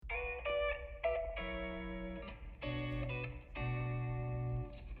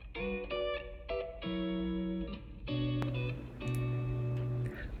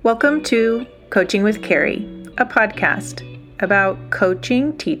Welcome to Coaching with Carrie, a podcast about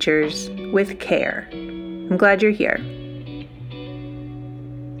coaching teachers with care. I'm glad you're here.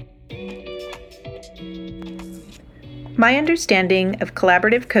 My understanding of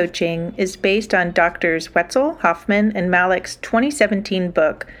collaborative coaching is based on Drs. Wetzel, Hoffman, and Malik's 2017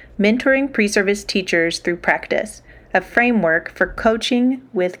 book, Mentoring Pre-Service Teachers Through Practice, a framework for coaching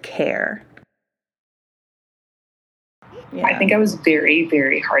with care. Yeah. I think I was very,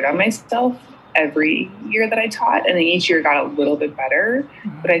 very hard on myself every year that I taught, and then each year got a little bit better.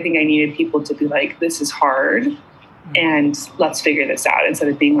 But I think I needed people to be like, this is hard, and let's figure this out, instead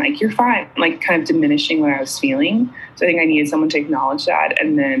of being like, you're fine, like kind of diminishing what I was feeling. So I think I needed someone to acknowledge that,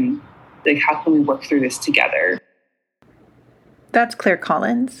 and then like, how can we work through this together? That's Claire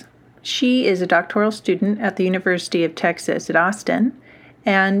Collins. She is a doctoral student at the University of Texas at Austin,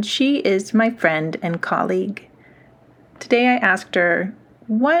 and she is my friend and colleague. Today I asked her,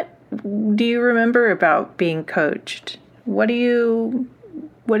 what do you remember about being coached? What did you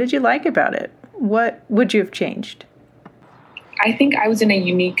like about it? What would you have changed? I think I was in a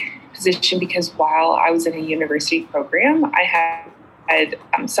unique position because while I was in a university program, I had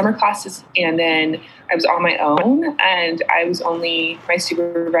summer classes, and then I was on my own, and my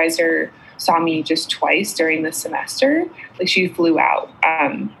supervisor saw me just twice during the semester. Like, she flew out.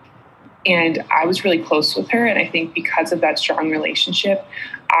 And I was really close with her. And I think because of that strong relationship,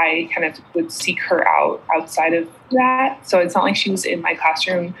 I kind of would seek her out outside of that. So it's not like she was in my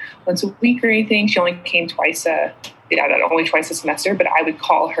classroom once a week or anything. She only came twice a semester, but I would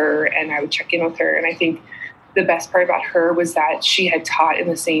call her and I would check in with her. And I think the best part about her was that she had taught in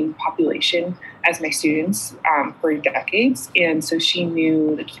the same population as my students for decades. And so she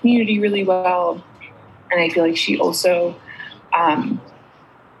knew the community really well. And I feel like she also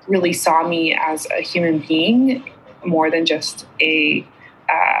really saw me as a human being more than just a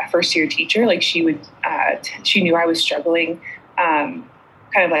first-year teacher. Like, she knew I was struggling kind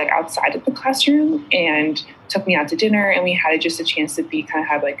of like outside of the classroom, and took me out to dinner, and we had just a chance to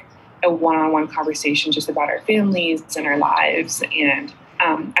have like a one-on-one conversation just about our families and our lives. And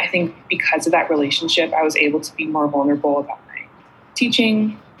I think because of that relationship, I was able to be more vulnerable about my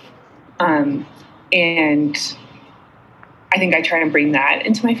teaching. And I think I try and bring that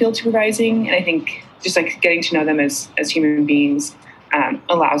into my field supervising. And I think just like getting to know them as human beings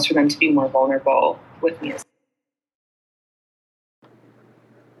allows for them to be more vulnerable with me.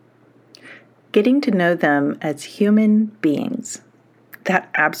 Getting to know them as human beings. That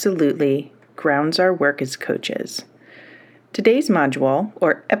absolutely grounds our work as coaches. Today's module,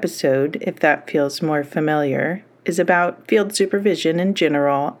 or episode, if that feels more familiar, is about field supervision in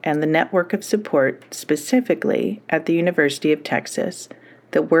general and the network of support specifically at the University of Texas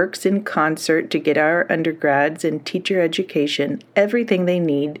that works in concert to get our undergrads in teacher education everything they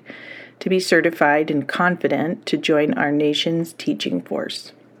need to be certified and confident to join our nation's teaching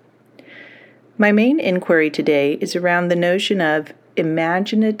force. My main inquiry today is around the notion of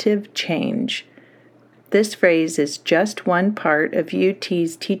imaginative change. This phrase is just one part of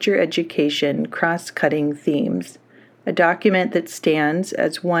UT's teacher education cross-cutting themes, a document that stands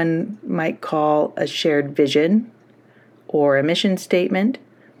as one might call a shared vision or a mission statement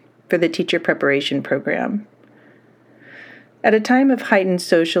for the teacher preparation program. At a time of heightened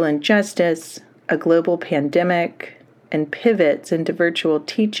social injustice, a global pandemic, and pivots into virtual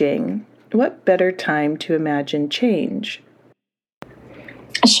teaching, what better time to imagine change?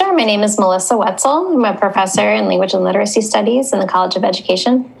 Sure. My name is Melissa Wetzel. I'm a professor in language and literacy studies in the College of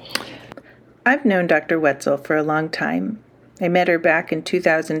Education. I've known Dr. Wetzel for a long time. I met her back in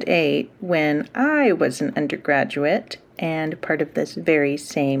 2008 when I was an undergraduate and part of this very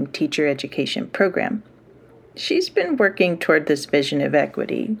same teacher education program. She's been working toward this vision of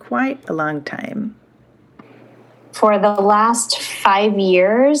equity quite a long time. For the last 5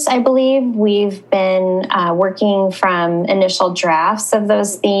 years, I believe, we've been working from initial drafts of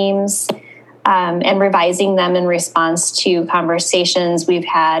those themes and revising them in response to conversations we've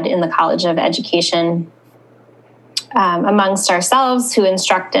had in the College of Education amongst ourselves who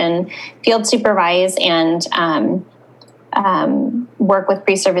instruct and field supervise and work with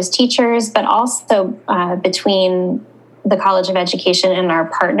pre-service teachers, but also between the College of Education and our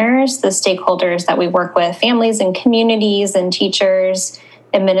partners, the stakeholders that we work with, families and communities and teachers,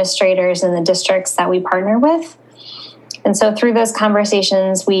 administrators in the districts that we partner with. And so through those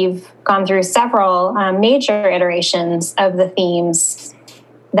conversations, we've gone through several major iterations of the themes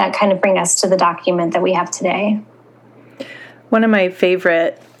that kind of bring us to the document that we have today. One of my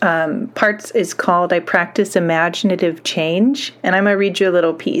favorite parts is called I Practice Imaginative Change, and I'm going to read you a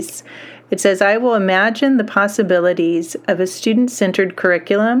little piece. It says, I will imagine the possibilities of a student-centered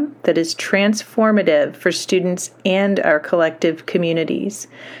curriculum that is transformative for students and our collective communities.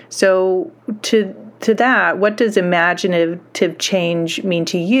 So to that, what does imaginative change mean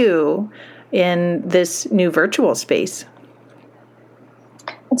to you in this new virtual space?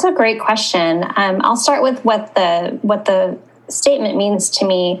 That's a great question. I'll start with what the statement means to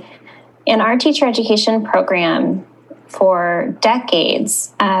me. In our teacher education program, for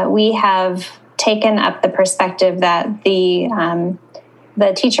decades, we have taken up the perspective that the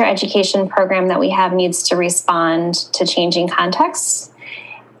teacher education program that we have needs to respond to changing contexts.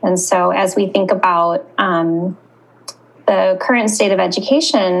 And so as we think about the current state of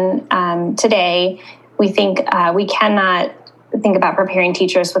education today, we think we cannot think about preparing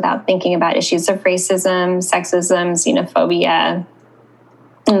teachers without thinking about issues of racism, sexism, xenophobia,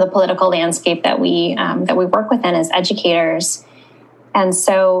 in the political landscape that we work within as educators. And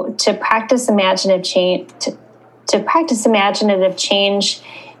so to practice imaginative change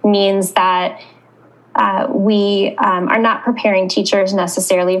means that we are not preparing teachers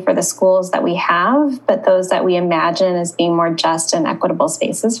necessarily for the schools that we have, but those that we imagine as being more just and equitable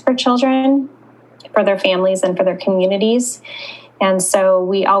spaces for children, for their families, and for their communities. And so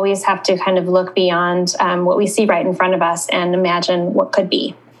we always have to kind of look beyond what we see right in front of us and imagine what could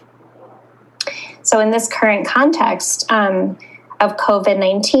be. So in this current context of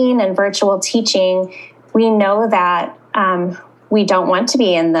COVID-19 and virtual teaching, we know that we don't want to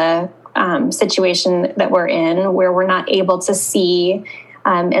be in the situation that we're in, where we're not able to see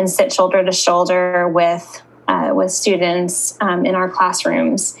and sit shoulder to shoulder with students in our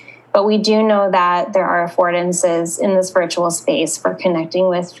classrooms. But we do know that there are affordances in this virtual space for connecting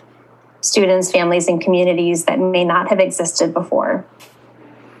with students, families, and communities that may not have existed before.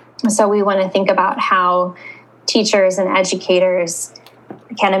 So we want to think about how teachers and educators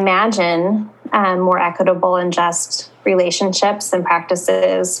can imagine more equitable and just relationships and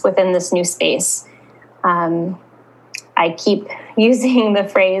practices within this new space. I keep using the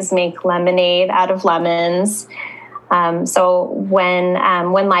phrase, make lemonade out of lemons. So when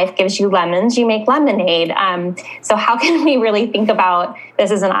life gives you lemons, you make lemonade. So how can we really think about this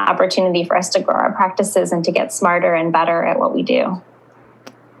as an opportunity for us to grow our practices and to get smarter and better at what we do?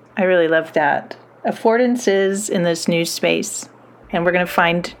 I really love that. Affordances in this new space. And we're going to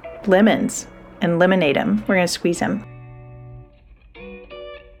find lemons and lemonade them. We're going to squeeze them.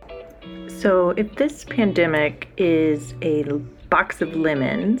 So if this pandemic is a box of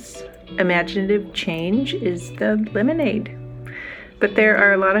lemons, imaginative change is the lemonade. But there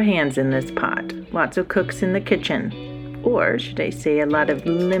are a lot of hands in this pot, lots of cooks in the kitchen, or should I say a lot of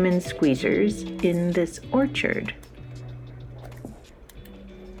lemon squeezers in this orchard.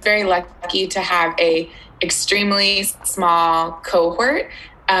 Very lucky to have a extremely small cohort,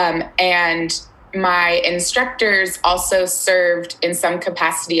 and my instructors also served in some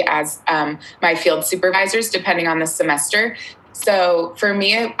capacity as my field supervisors, depending on the semester. So for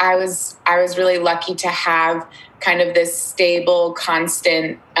me, I was really lucky to have kind of this stable,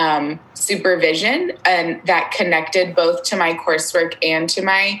 constant supervision, and that connected both to my coursework and to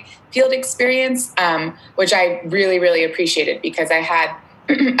my field experience, which I really, really appreciated, because I had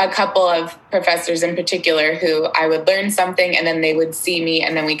a couple of professors in particular who I would learn something and then they would see me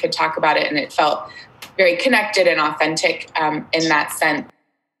and then we could talk about it, and it felt very connected and authentic in that sense.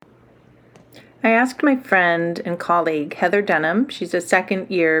 I asked my friend and colleague, Heather Denham, she's a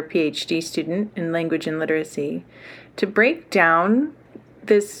second-year PhD student in language and literacy, to break down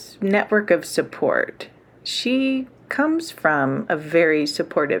this network of support. She comes from a very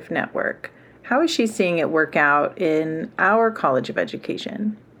supportive network. How is she seeing it work out in our College of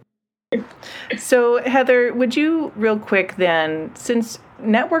Education? So, Heather, would you real quick then, since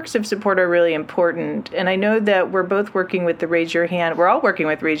networks of support are really important, and I know that we're both working with the Raise Your Hand, we're all working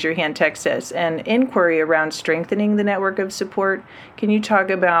with Raise Your Hand Texas, and inquiry around strengthening the network of support. Can you talk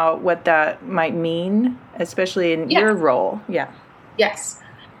about what that might mean, especially in your role? Yeah. Yes.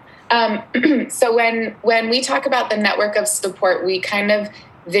 So when we talk about the network of support, we kind of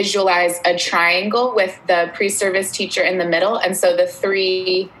visualize a triangle with the pre-service teacher in the middle. And so the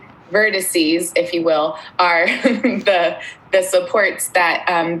three vertices, if you will, are the supports that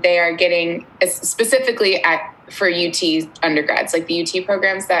they are getting specifically for UT undergrads, like the UT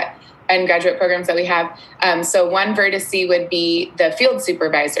programs and graduate programs that we have. So one vertice would be the field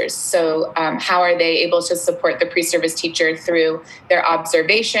supervisors. So how are they able to support the pre-service teacher through their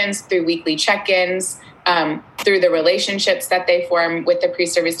observations, through weekly check-ins, through the relationships that they form with the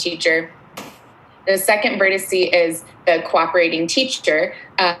pre-service teacher. The second vertice is the cooperating teacher,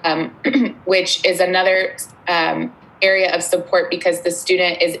 which is another area of support because the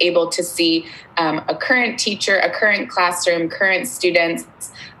student is able to see a current teacher, a current classroom, current students,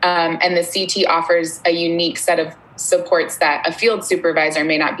 and the CT offers a unique set of supports that a field supervisor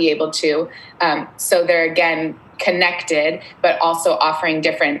may not be able to. So they're, again, connected, but also offering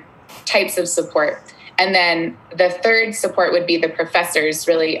different types of support. And then the third support would be the professors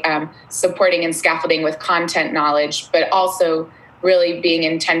really supporting and scaffolding with content knowledge, but also really being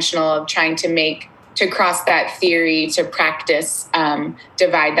intentional of trying to cross that theory to practice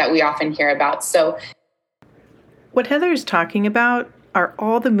divide that we often hear about. So what Heather is talking about are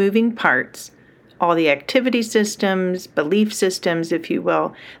all the moving parts, all the activity systems, belief systems, if you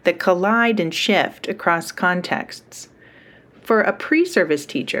will, that collide and shift across contexts. For a pre-service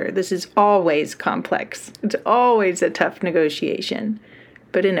teacher, this is always complex. It's always a tough negotiation.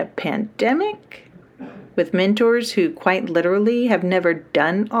 But in a pandemic, with mentors who quite literally have never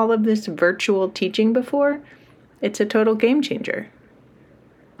done all of this virtual teaching before, it's a total game changer.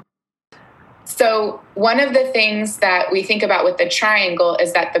 So one of the things that we think about with the triangle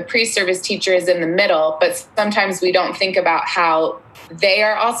is that the pre-service teacher is in the middle, but sometimes we don't think about how they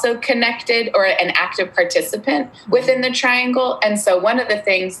are also connected or an active participant within the triangle. And so one of the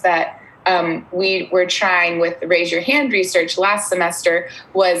things that we were trying with the Raise Your Hand research last semester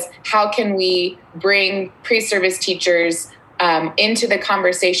was how can we bring pre-service teachers into the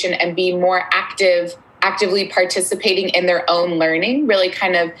conversation and be more actively participating in their own learning, really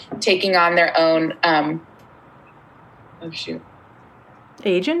kind of taking on their own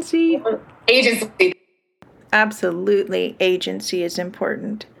agency. Absolutely, agency is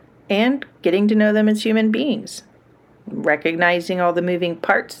important. And getting to know them as human beings. Recognizing all the moving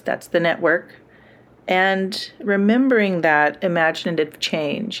parts, that's the network. And remembering that imaginative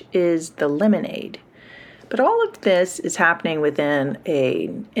change is the lemonade. But all of this is happening within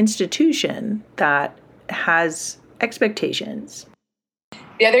an institution that has expectations.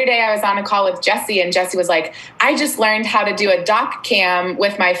 The other day I was on a call with Jessie, and Jessie was like, I just learned how to do a doc cam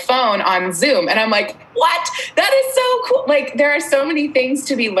with my phone on Zoom. And I'm like, what? That is so cool. Like, there are so many things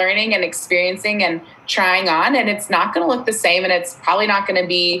to be learning and experiencing and trying on, and it's not going to look the same, and it's probably not going to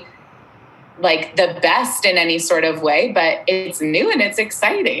be like the best in any sort of way, but it's new and it's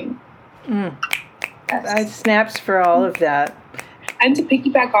exciting. I snaps for all of that. And to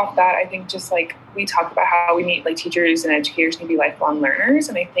piggyback off that, I think just like we talk about how we need like teachers and educators to be lifelong learners.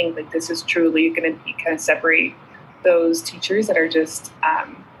 And I think like this is truly going to be kind of separate those teachers that are just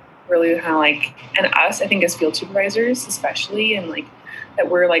really kind of like, and us, I think as field supervisors, especially, and like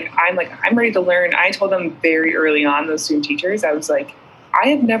that we're like, I'm ready to learn. I told them very early on, those student teachers, I was like, I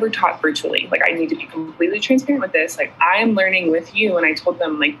have never taught virtually. Like, I need to be completely transparent with this. Like, I am learning with you. And I told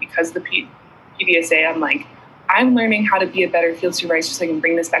them, like, because the PDSA, I'm like, I'm learning how to be a better field supervisor so I can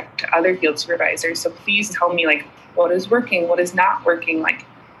bring this back to other field supervisors. So please tell me, like, what is working, what is not working. Like,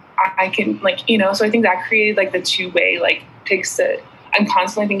 I can, like, you know, so I think that created, like, the two-way, like, takes the, I'm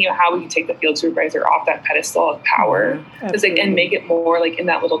constantly thinking about how we can take the field supervisor off that pedestal of power, like, and make it more, like, in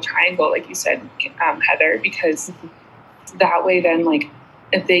that little triangle, like you said, Heather, because that way then, like,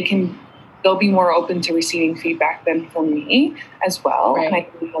 if they can, they'll be more open to receiving feedback than from me as well. Right. And I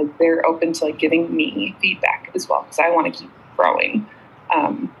think like they're open to like giving me feedback as well, because I want to keep growing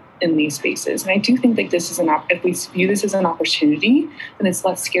in these spaces. And I do think like this is if we view this as an opportunity, then it's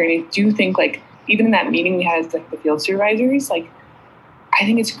less scary. I do think like even in that meeting we had as like the field supervisors, like I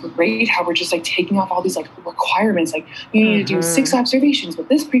think it's great how we're just like taking off all these like requirements. Like you need to do 6 observations with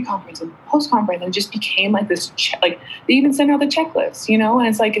this pre-conference and post-conference, and it just became like this, like they even send out the checklists, you know? And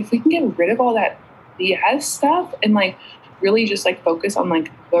it's like, if we can get rid of all that BS stuff and like really just like focus on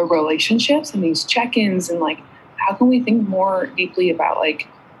like the relationships and these check-ins and like, how can we think more deeply about like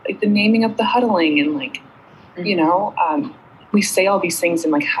the naming of the huddling and like, you know, we say all these things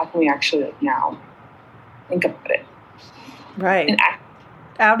and like, how can we actually like now think about it? Right. And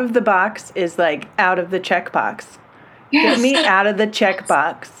out of the box is like out of the checkbox. Yes. Get me out of the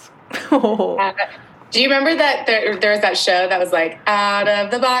checkbox. Do you remember that there was that show that was like, out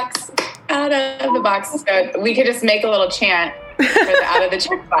of the box, out of the box? So we could just make a little chant for the out of the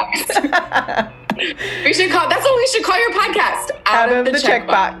checkbox. We should that's what we should call your podcast. Out of the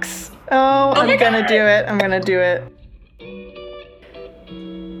checkbox. Oh, I'm going to do it. I'm going to do it.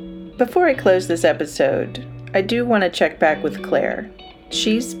 Before I close this episode, I do want to check back with Claire.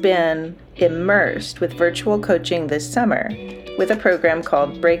 She's been immersed with virtual coaching this summer with a program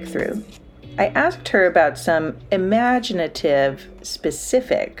called Breakthrough. I asked her about some imaginative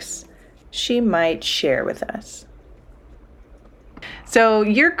specifics she might share with us. So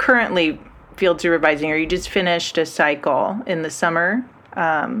you're currently field supervising, or you just finished a cycle in the summer?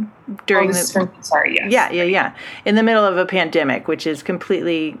 during sorry, yes. Yeah. In the middle of a pandemic, which is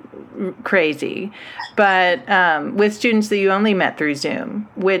completely crazy. But with students that you only met through Zoom,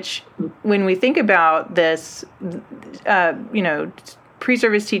 which when we think about this,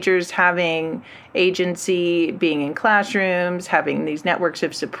 pre-service teachers having agency, being in classrooms, having these networks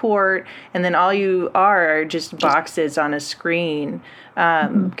of support, and then all you are just boxes on a screen.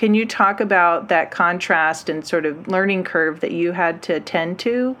 Can you talk about that contrast and sort of learning curve that you had to attend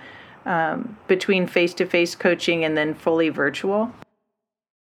to between face-to-face coaching and then fully virtual?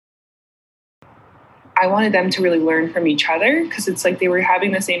 I wanted them to really learn from each other because it's like they were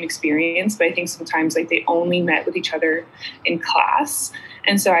having the same experience, but I think sometimes like they only met with each other in class.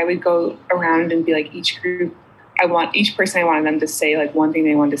 And so I would go around and be like, each group, I wanted them to say like one thing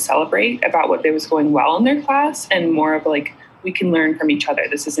they wanted to celebrate about what was going well in their class, and more of like, we can learn from each other.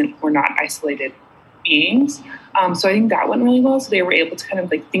 We're not isolated beings. So I think that went really well. So they were able to kind of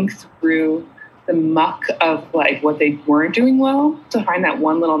like think through the muck of like what they weren't doing well to find that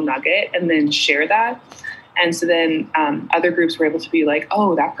one little nugget and then share that. And so then other groups were able to be like,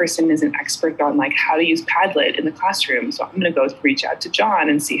 oh, that person is an expert on like how to use Padlet in the classroom. So I'm going to go reach out to John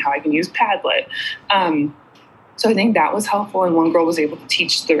and see how I can use Padlet. So I think that was helpful. And one girl was able to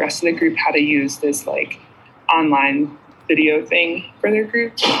teach the rest of the group how to use this like online video thing for their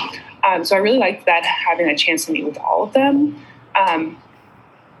group. So I really liked that, having a chance to meet with all of them.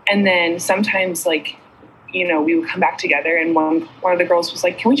 And then sometimes like, we would come back together and one of the girls was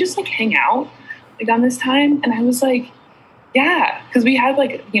like, can we just like hang out like on this time? And I was like, yeah, because we had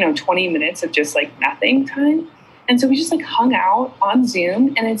like, 20 minutes of just like nothing time. And so we just like hung out on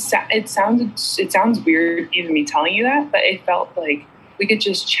Zoom, and it sounds weird even me telling you that, but it felt like we could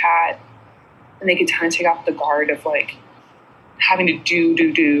just chat and they could kind of take off the guard of like having to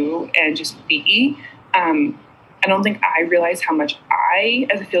do and just be. I don't think I realized how much I,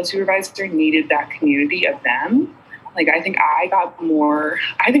 as a field supervisor, needed that community of them. Like, I think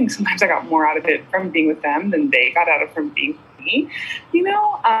sometimes I got more out of it from being with them than they got out of from being with me,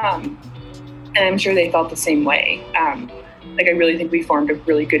 and I'm sure they felt the same way. Like, I really think we formed a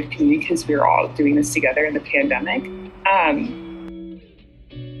really good community because we were all doing this together in the pandemic.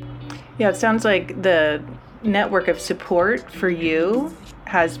 Yeah, it sounds like the network of support for you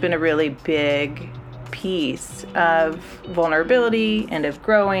has been a really big piece of vulnerability and of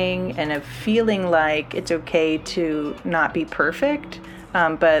growing and of feeling like it's okay to not be perfect,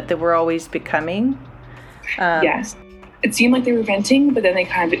 but that we're always becoming. Yes. It seemed like they were venting, but then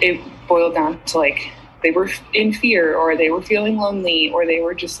it boiled down to like they were in fear, or they were feeling lonely, or they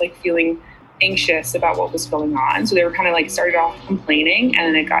were just like feeling anxious about what was going on. So they were kind of like started off complaining, and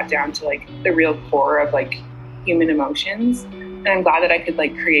then it got down to like the real core of like human emotions. And I'm glad that I could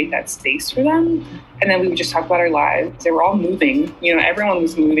like create that space for them. And then we would just talk about our lives. They were all moving. Everyone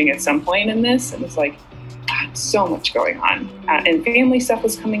was moving at some point in this. And it's like, so much going on. And family stuff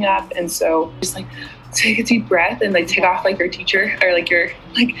was coming up. And so just like take a deep breath and like take off like your teacher or like your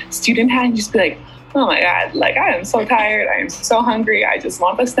like student hat and just be like, oh my God, like I am so tired. I am so hungry. I just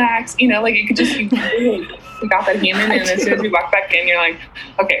want the snacks. Like you could just be really got that human, and as soon as we walk back in, you're like,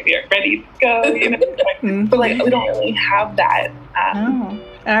 okay, we are ready to go. But like we don't really have that. No.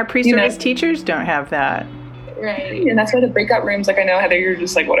 And our pre-service teachers don't have that. Right. And that's why the breakout rooms, like I know, Heather, you're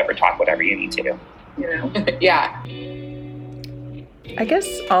just like, whatever, talk whatever you need to, Yeah. I guess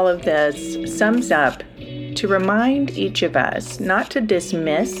all of this sums up to remind each of us not to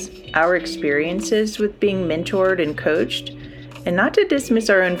dismiss our experiences with being mentored and coached, and not to dismiss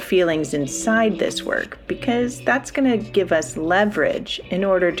our own feelings inside this work, because that's going to give us leverage in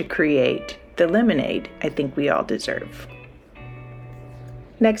order to create the lemonade I think we all deserve.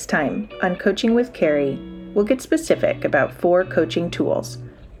 Next time on Coaching with Carrie, we'll get specific about 4 coaching tools: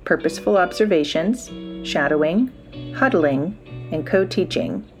 purposeful observations, shadowing, huddling, and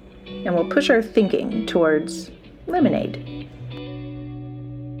co-teaching, and we'll push our thinking towards lemonade.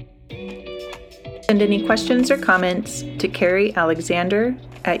 Send any questions or comments to Carrie Alexander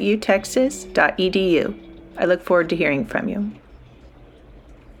at utexas.edu. I look forward to hearing from you.